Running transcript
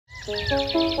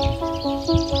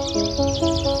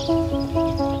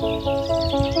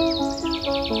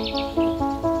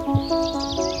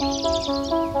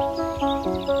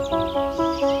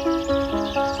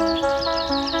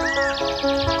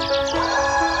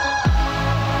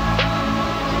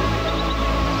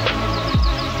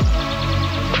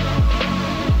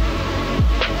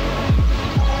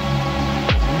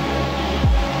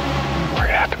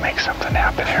Something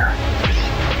happen here.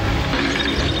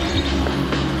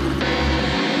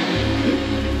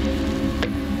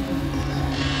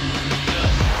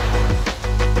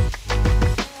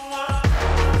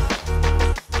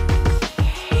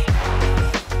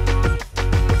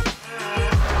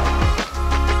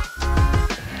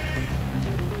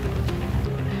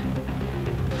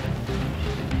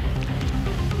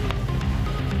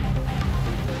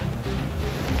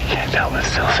 You can't tell, but it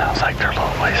still sounds like they're a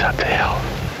little ways up the hill.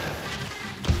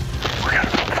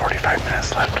 45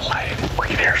 minutes left to light. We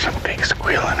can hear some pigs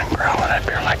squealing and growling up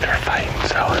here like they're fighting,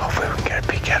 so hopefully we can get a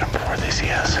peek at them before they see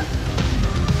us.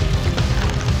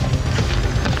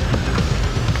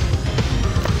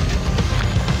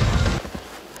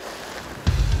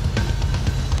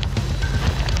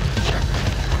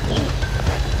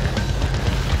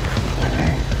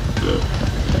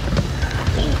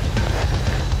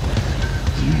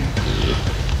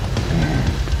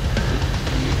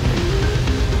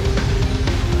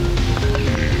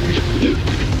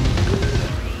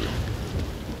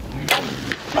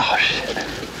 Oh shit.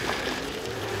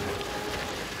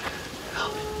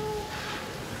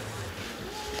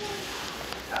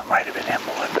 That might have been him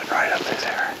limping right up his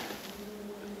there.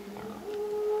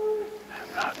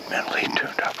 I'm not mentally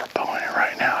tuned up for bowing it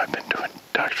right now. I've been doing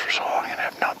ducks for so long and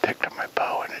have not picked up my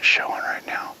bow, and it's showing right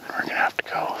now. We're gonna have to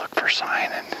go look for a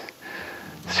sign and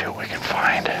see what we can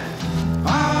find.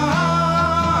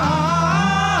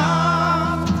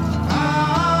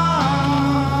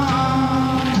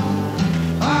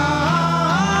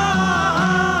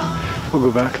 We'll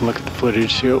go back and look at the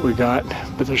footage, see what we got,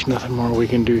 but there's nothing more we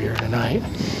can do here tonight.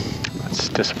 That's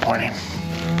disappointing.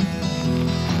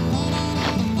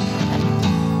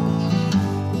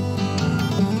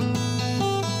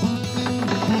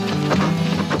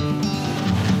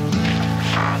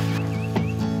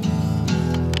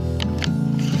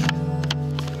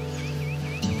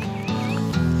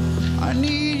 I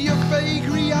need your fake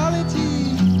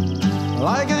reality,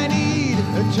 like I need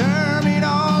a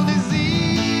terminal disease.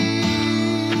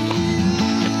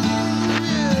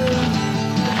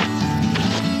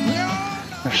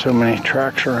 There's so many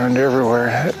tracks around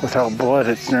everywhere. Without blood,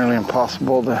 it's nearly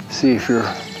impossible to see if you're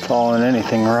following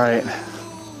anything right.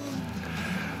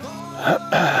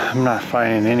 I'm not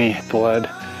finding any blood.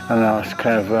 I don't know, I was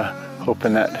kind of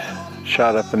hoping that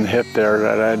shot up in the hip there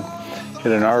that I'd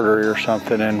hit an artery or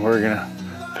something and we're gonna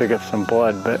pick up some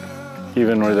blood, but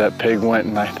even where that pig went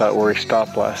and I thought where he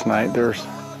stopped last night, there's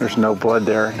no blood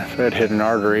there, and if it hit an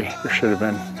artery, there should have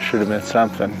been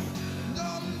something.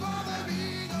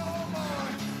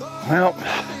 Well,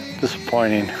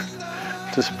 disappointing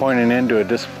end to a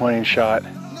disappointing shot.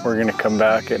 We're gonna come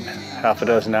back in half a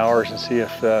dozen hours and see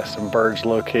if some birds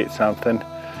locate something.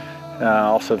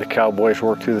 Also, the cowboys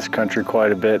work through this country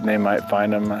quite a bit and they might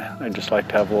find them. I just like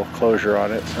to have a little closure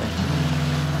on it. So.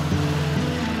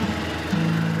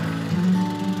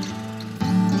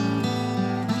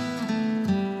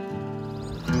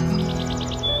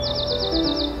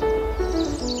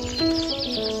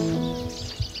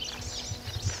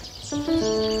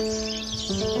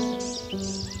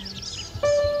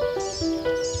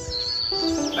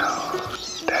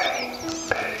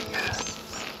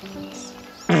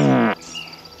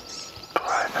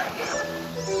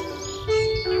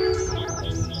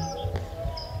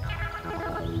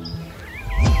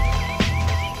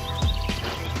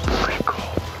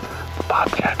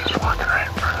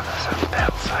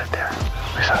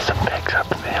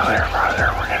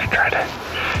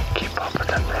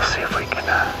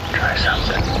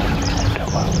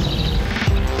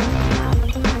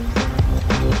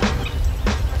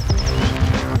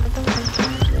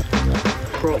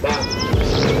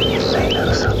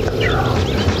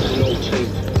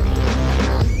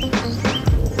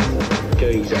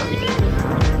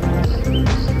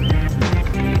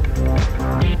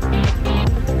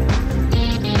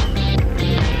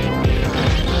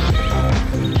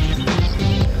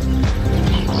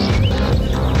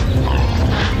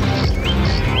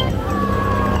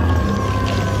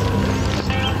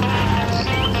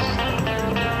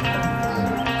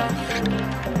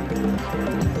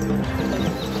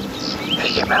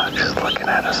 Just looking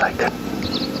at us, I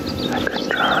couldn't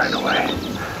draw right away.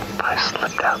 I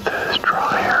slipped out through this draw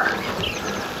here.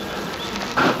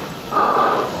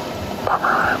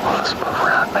 Let's move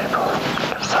around, maybe we'll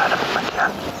get a side of him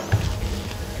again.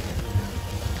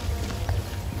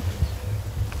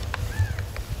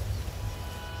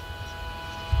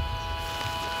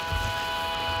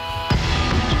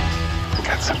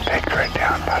 Got some pigs right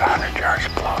down about 100 yards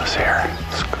below us here.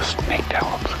 Let's go sneak down a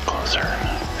little bit closer,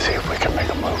 see if we can make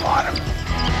a move on him.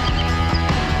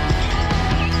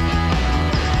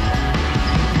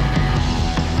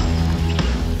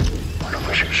 Wonder if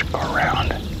we should just go around.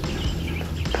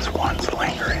 This one's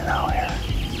lingering out here.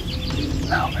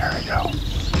 No, there we go.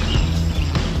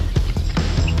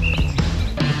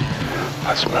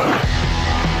 Let's move.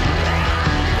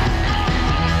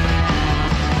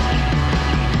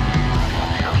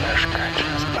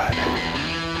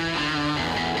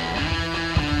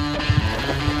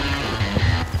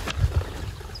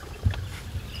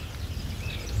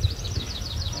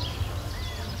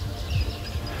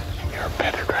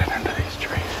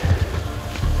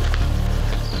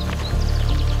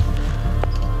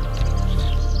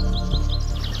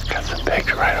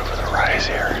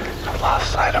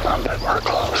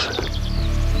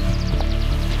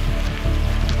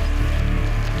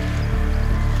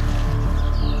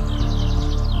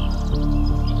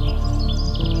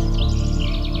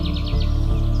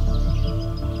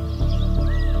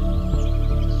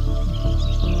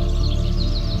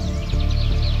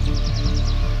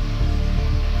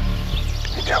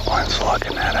 One's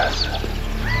looking at us.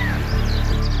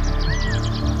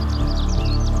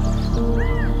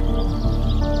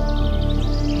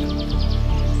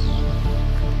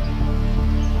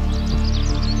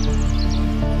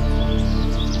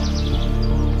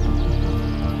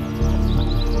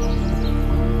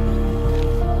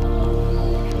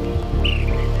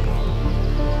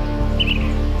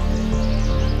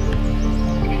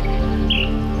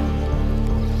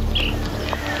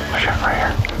 Watch out right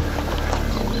here.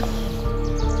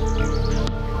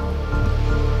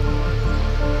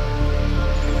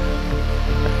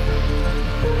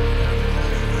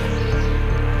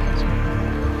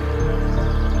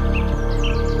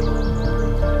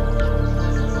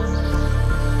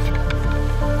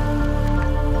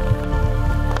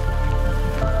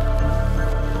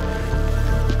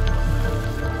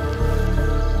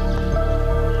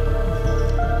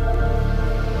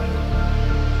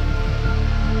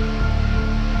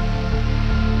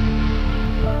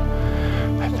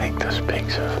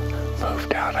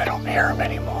 I don't hear them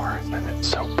anymore, and it's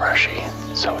so brushy,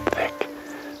 so thick.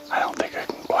 I don't think I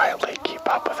can quietly keep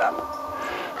up with them.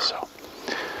 So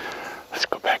let's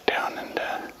go back down and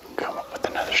come up with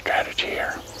another strategy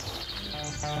here.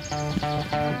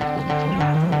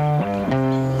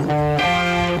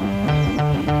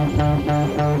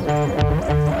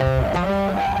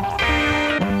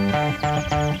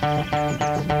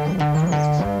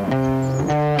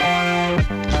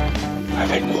 I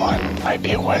think one might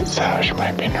be a wet sow. She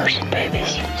might be nursing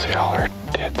babies. See all her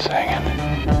tits hanging.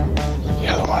 The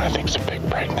other one I think is a big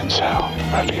pregnant sow.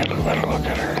 About to get a better look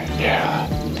at her. Yeah.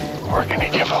 We're gonna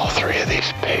give all three of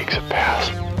these pigs a pass.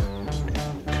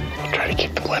 We'll try to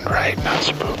keep the wind right, not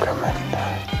spook them, and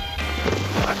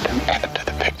let them add to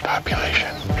the pig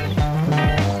population.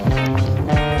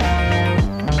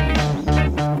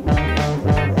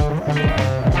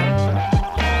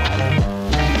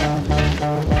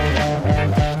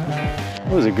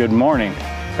 It was a good morning.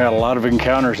 We had a lot of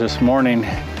encounters this morning,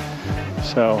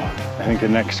 so I think the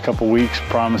next couple weeks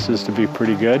promises to be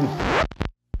pretty good.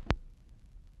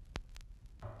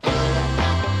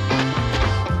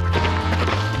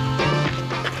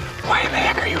 Why in the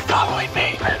heck are you following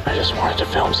me? I just wanted to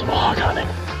film some hog hunting.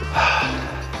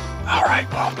 All right,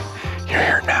 well, you're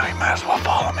here now. You might as well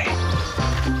follow me.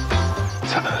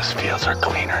 Some of those fields are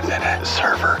cleaner than a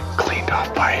server cleaned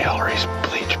off by Hillary's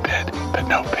bleach pit, but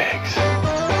no pigs.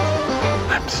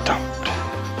 I'm stumped.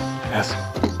 As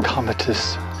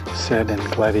Comatus said in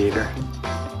Gladiator,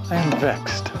 I am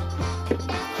vexed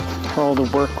for all the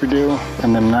work we do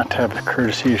and them not to have the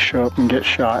courtesy to show up and get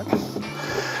shot.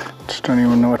 Just don't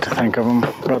even know what to think of them.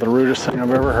 About the rudest thing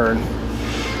I've ever heard.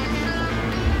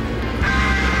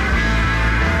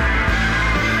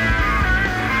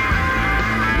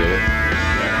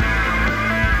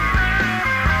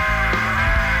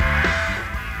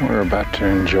 We're about to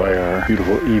enjoy our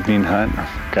beautiful evening hunt.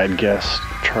 Guide guest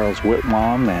Charles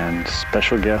Whitmom and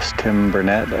special guest Tim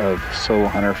Burnett of Solo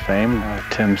Hunter fame.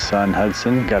 Tim's son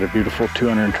Hudson got a beautiful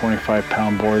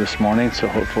 225-pound boar this morning, so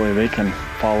hopefully they can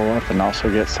follow up and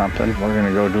also get something. We're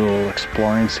gonna go do a little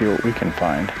exploring, see what we can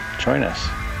find. Join us,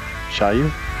 shall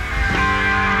you?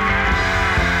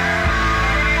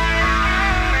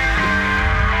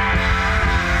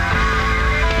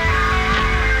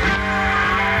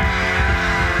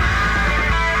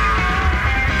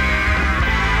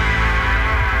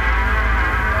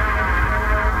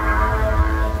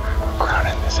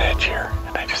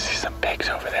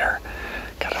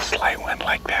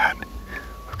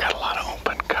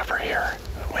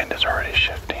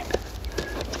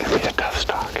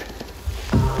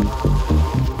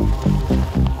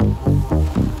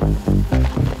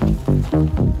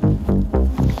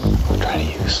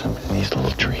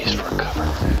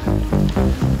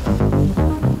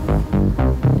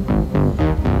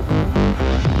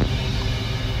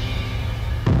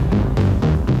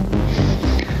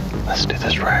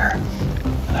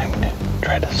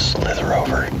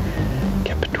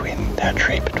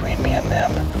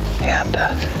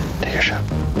 Take a shot.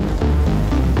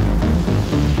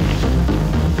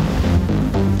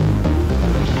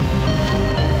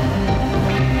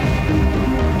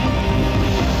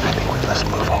 I think let's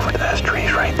move over to those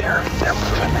trees right there. They're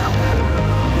moving now.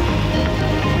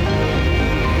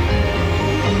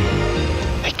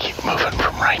 They keep moving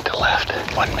from right to left.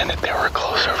 1 minute they were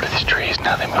close over to these trees,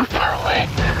 now they move far away.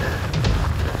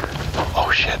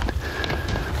 Oh shit.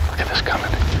 Look at this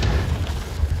coming.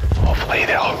 Hopefully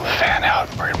they'll fan out.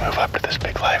 We're gonna move up to this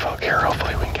big live oak here.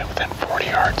 Hopefully we can get within 40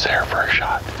 yards there for a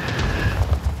shot.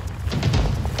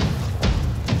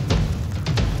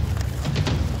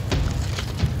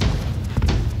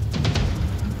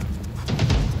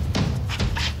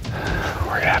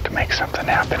 We're gonna have to make something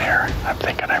happen here. I'm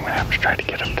thinking I'm gonna have to try to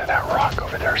get them to that rock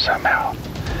over there somehow.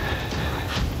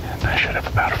 And I should have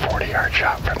about a 40-yard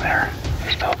shot from there.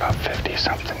 There's still about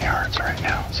 50-something yards right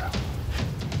now, so.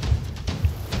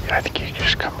 I think you can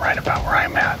just come right about where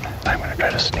I'm at. I'm gonna try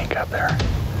to sneak up there.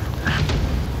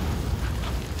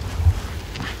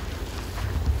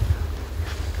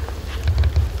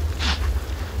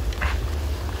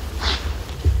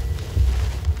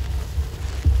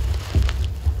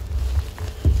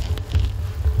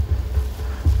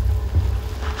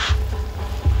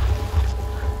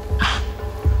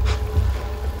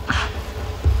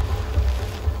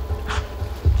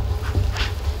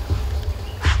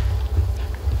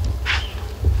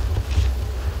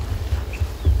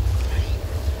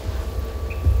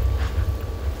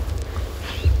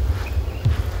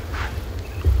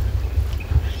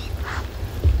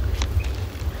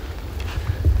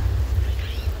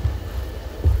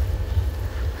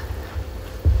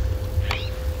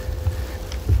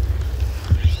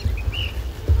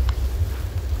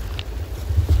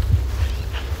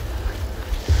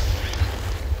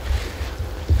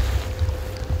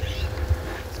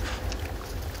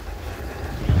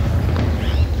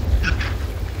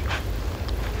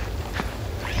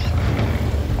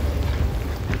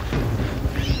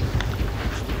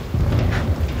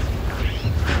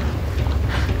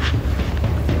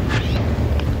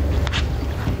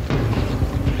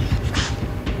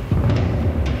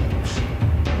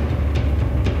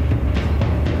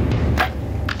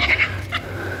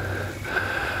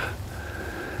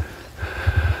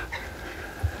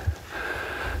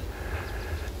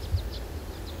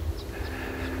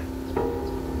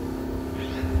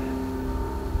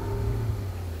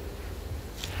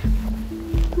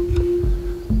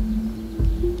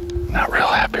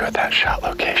 That shot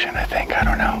location, I think. I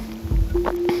don't know.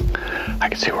 I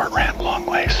can see where it ran a long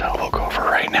way, so we'll go over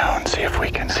right now and see if we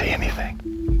can see anything.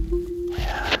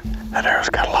 Yeah, that arrow's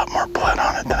got a lot more blood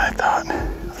on it than I thought.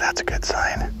 That's a good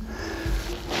sign.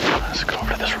 Let's go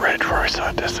over to this ridge where we saw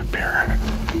it disappear.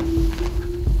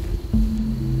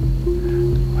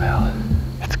 Well,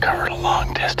 it's covered a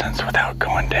long distance without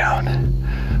going down,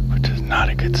 which is not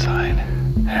a good sign.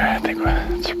 Yeah, I think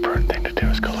it's a prudent thing to do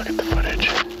is go look at the footage.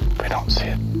 We don't see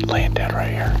it laying dead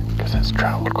right here because it's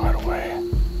traveled quite a way.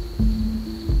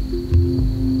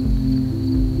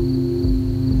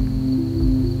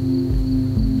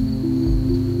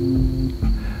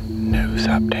 News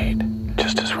update.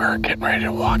 Just as we were getting ready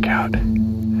to walk out,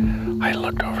 I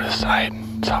looked over the side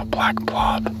and saw a black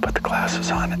blob, put the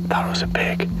glasses on and thought it was a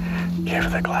pig.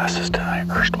 Gave the glasses to my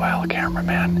erstwhile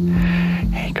cameraman,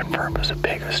 and he confirmed it was a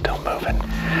pig. It was still moving.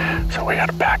 So we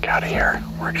gotta back out of here.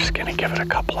 We're just gonna give it a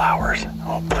couple hours.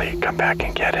 Hopefully come back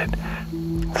and get it.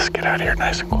 Let's get out of here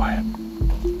nice and quiet.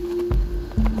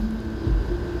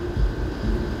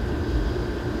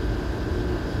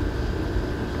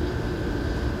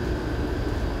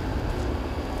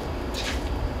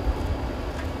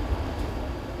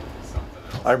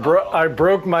 I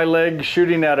broke my leg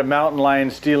shooting at a mountain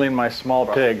lion stealing my small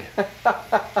pig.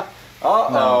 Uh-oh.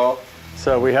 No.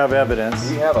 So we have evidence.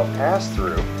 We have a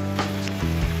pass-through.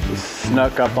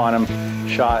 Snuck up on him,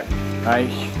 shot. I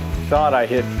thought I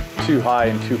hit too high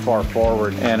and too far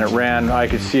forward, and it ran, I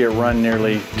could see it run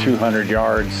nearly 200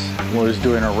 yards. Was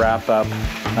doing a wrap up.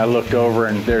 I looked over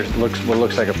and there's what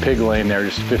looks like a pig laying there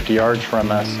just 50 yards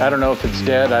from us. I don't know if it's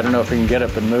dead. I don't know if we can get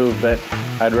up and move, but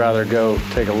I'd rather go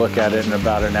take a look at it in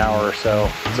about an hour or so.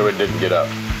 So it didn't get up?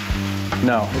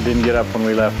 No, it didn't get up when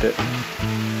we left it.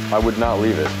 I would not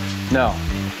leave it. No.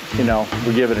 You know,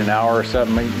 we give it an hour or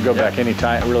something, go back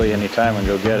anytime, really anytime and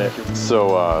go get it.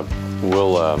 So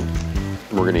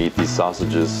we're gonna eat these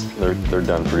sausages. They're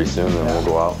done pretty soon, and we'll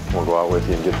go out with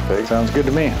you and get the pig. Sounds good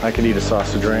to me. I could eat a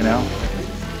sausage right now.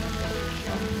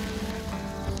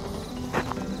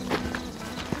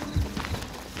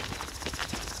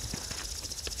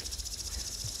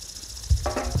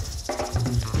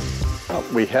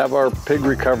 We have our pig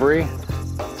recovery.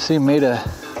 See, made a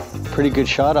pretty good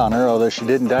shot on her, although she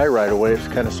didn't die right away. It's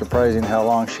kind of surprising how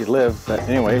long she lived. But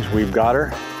anyways, we've got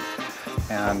her,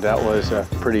 and that was a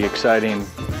pretty exciting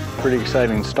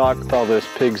stalk with all those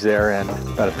pigs there, and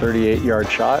about a 38-yard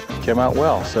shot. Came out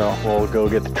well, so we'll go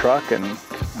get the truck and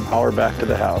haul her back to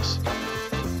the house.